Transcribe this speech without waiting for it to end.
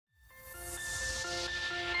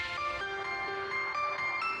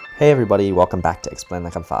Hey everybody, welcome back to Explain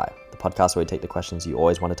Like I'm 5, the podcast where we take the questions you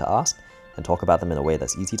always wanted to ask and talk about them in a way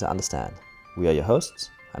that's easy to understand. We are your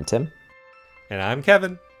hosts. I'm Tim. And I'm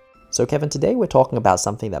Kevin. So Kevin, today we're talking about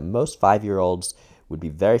something that most 5-year-olds would be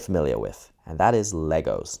very familiar with, and that is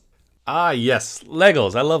Legos. Ah, yes,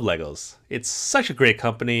 Legos. I love Legos. It's such a great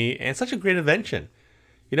company and such a great invention.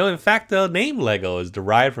 In fact, the name Lego is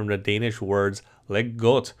derived from the Danish words leg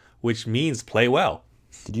godt, which means play well.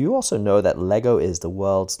 Did you also know that Lego is the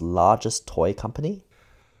world's largest toy company?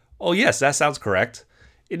 Oh, yes, that sounds correct.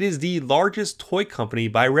 It is the largest toy company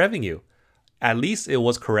by revenue. At least it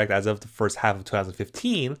was correct as of the first half of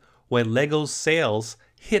 2015, when Lego's sales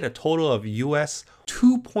hit a total of US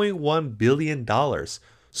 $2.1 billion,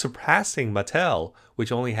 surpassing Mattel,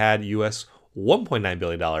 which only had US $1.9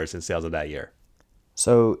 billion in sales of that year.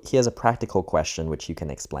 So here's a practical question which you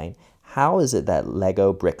can explain. How is it that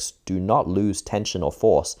Lego bricks do not lose tension or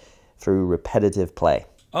force through repetitive play?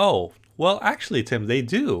 Oh, well, actually, Tim, they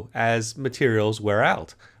do as materials wear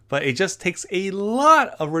out. But it just takes a lot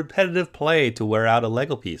of repetitive play to wear out a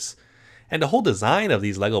Lego piece. And the whole design of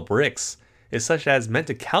these Lego bricks is such as meant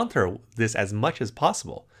to counter this as much as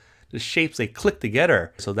possible. The shapes, they click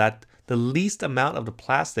together so that the least amount of the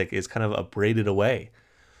plastic is kind of abraded away.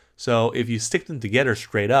 So if you stick them together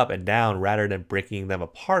straight up and down rather than breaking them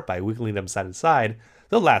apart by wiggling them side to side,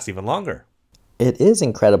 they'll last even longer. It is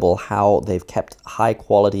incredible how they've kept high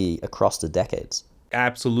quality across the decades.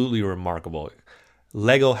 Absolutely remarkable.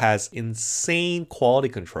 Lego has insane quality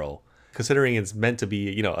control, considering it's meant to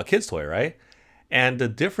be, a kid's toy, right? And the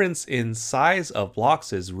difference in size of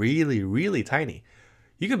blocks is really, really tiny.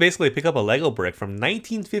 You can basically pick up a Lego brick from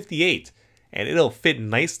 1958 and it'll fit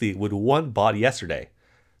nicely with one bought yesterday.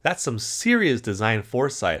 That's some serious design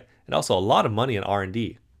foresight and also a lot of money in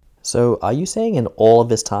R&D. So are you saying in all of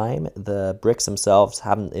this time, the bricks themselves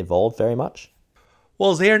haven't evolved very much?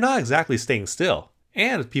 Well, they are not exactly staying still,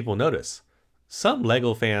 and people notice. Some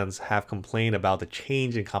Lego fans have complained about the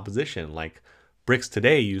change in composition, like bricks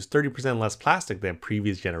today use 30% less plastic than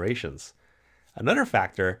previous generations. Another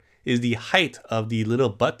factor is the height of the little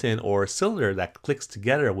button or cylinder that clicks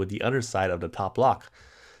together with the underside of the top block.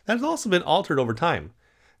 That has also been altered over time.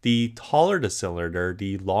 The taller the cylinder,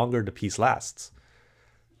 the longer the piece lasts.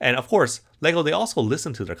 And of course, Lego, they also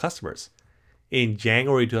listen to their customers. In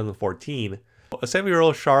January 2014, a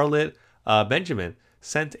 7-year-old Charlotte Benjamin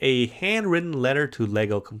sent a handwritten letter to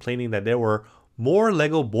Lego complaining that there were more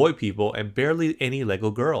Lego boy people and barely any Lego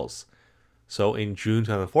girls. So in June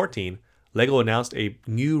 2014, Lego announced a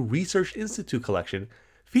new Research Institute collection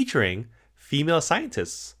featuring female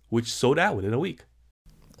scientists, which sold out within a week.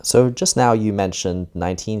 So just now you mentioned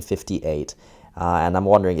 1958, and I'm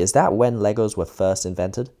wondering, is that when Legos were first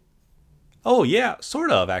invented? Oh yeah, sort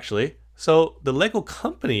of actually. So the Lego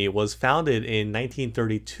company was founded in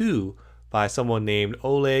 1932 by someone named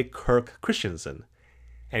Ole Kirk Christensen.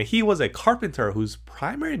 And he was a carpenter whose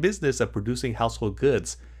primary business of producing household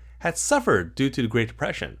goods had suffered due to the Great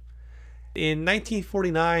Depression. In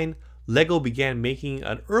 1949, Lego began making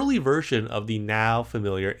an early version of the now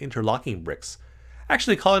familiar interlocking bricks,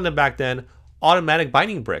 actually calling them back then automatic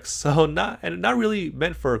binding bricks, so not really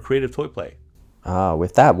meant for creative toy play.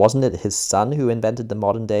 With that, wasn't it his son who invented the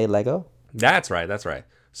modern day Lego? That's right.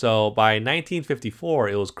 So by 1954,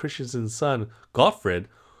 it was Christensen's son, Gottfried,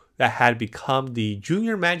 that had become the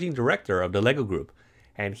junior managing director of the Lego Group,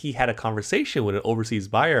 and he had a conversation with an overseas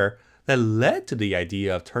buyer that led to the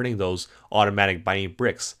idea of turning those automatic binding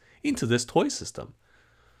bricks into this toy system.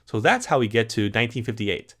 So that's how we get to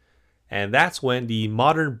 1958. And that's when the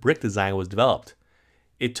modern brick design was developed.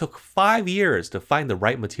 It took 5 years to find the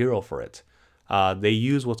right material for it. They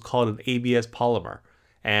used what's called an ABS polymer,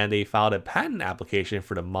 and they filed a patent application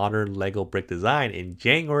for the modern Lego brick design in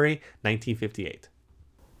January 1958.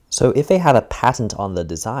 So if they had a patent on the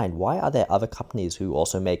design, why are there other companies who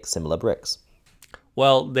also make similar bricks?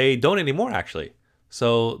 Well, they don't anymore, actually.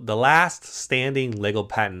 So the last standing Lego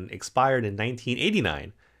patent expired in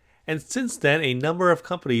 1989. And since then, a number of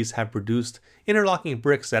companies have produced interlocking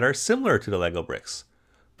bricks that are similar to the Lego bricks.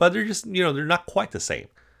 But they're just, they're not quite the same.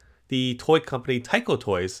 The toy company Tyco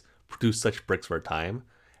Toys produced such bricks for a time.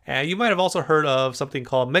 And you might have also heard of something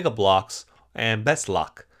called Mega Bloks and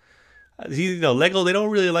Bestlock. Lego, they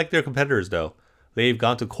don't really like their competitors though. They've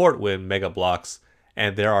gone to court with Mega Bloks,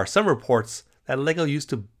 and there are some reports that Lego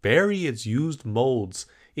used to bury its used molds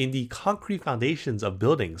in the concrete foundations of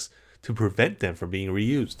buildings to prevent them from being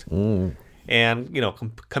reused. And,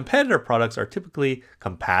 competitor products are typically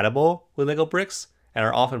compatible with Lego bricks and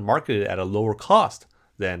are often marketed at a lower cost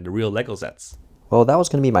than the real Lego sets. Well, that was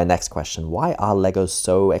going to be my next question. Why are Legos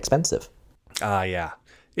so expensive? Yeah.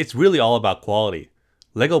 It's really all about quality.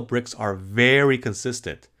 Lego bricks are very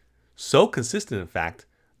consistent. So consistent, in fact,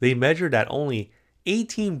 they measure that only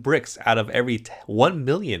 18 bricks out of every 1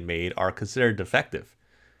 million made are considered defective.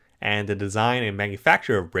 And the design and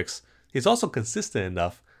manufacture of bricks is also consistent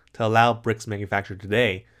enough to allow bricks manufactured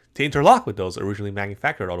today to interlock with those originally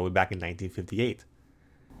manufactured all the way back in 1958.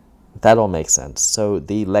 That all makes sense. So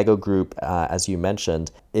the Lego Group, as you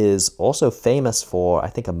mentioned, is also famous for, I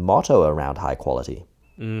think, a motto around high quality.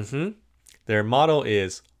 Their motto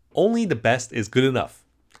is, only the best is good enough,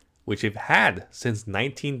 which they've had since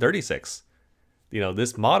 1936.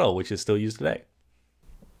 This motto, which is still used today.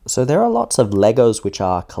 So there are lots of Legos which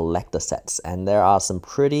are collector sets, and there are some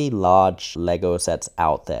pretty large Lego sets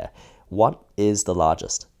out there. What is the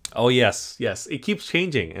largest? Oh, yes. It keeps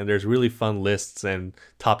changing, and there's really fun lists and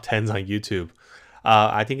top 10s on YouTube.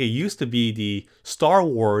 I think it used to be the Star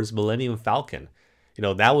Wars Millennium Falcon.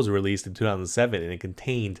 That was released in 2007, and it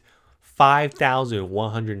contained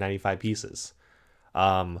 5,195 pieces.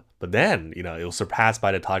 But then, it was surpassed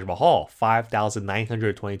by the Taj Mahal,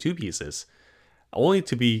 5,922 pieces, only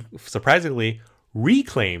to be surprisingly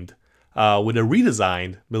reclaimed with a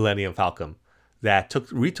redesigned Millennium Falcon that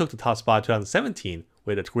retook the top spot in 2017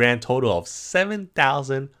 with a grand total of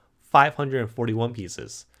 7,541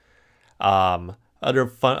 pieces. Other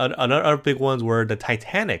big ones were the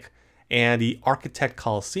Titanic and the Architect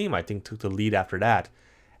Coliseum, I think, took the lead after that.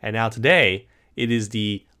 And now today, it is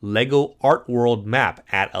the Lego Art World map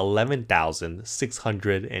at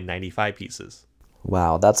 11,695 pieces.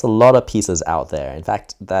 Wow, that's a lot of pieces out there. In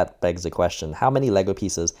fact, that begs the question, how many Lego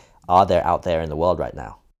pieces are there out there in the world right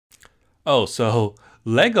now? Oh, so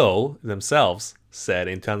Lego themselves said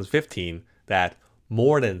in 2015 that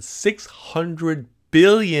more than 600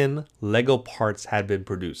 billion Lego parts had been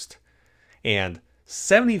produced, and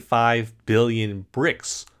 75 billion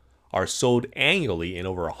bricks are sold annually in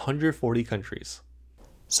over 140 countries.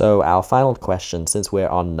 So our final question, since we're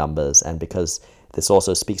on numbers, and because this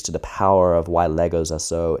also speaks to the power of why Legos are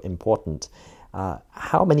so important,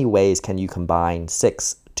 how many ways can you combine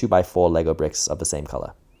 6 2x4 Lego bricks of the same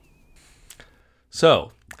color?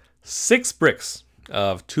 So, 6 bricks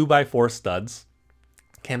of 2x4 studs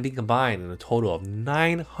can be combined in a total of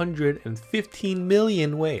 915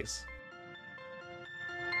 million ways.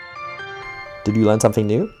 Did you learn something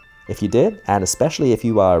new? If you did, and especially if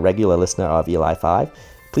you are a regular listener of Eli 5,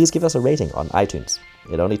 please give us a rating on iTunes.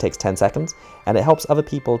 It only takes 10 seconds, and it helps other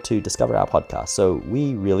people to discover our podcast, so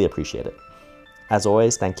we really appreciate it. As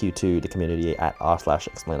always, thank you to the community at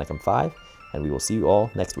r/ExplainLikeI'm5, and we will see you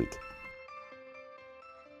all next week.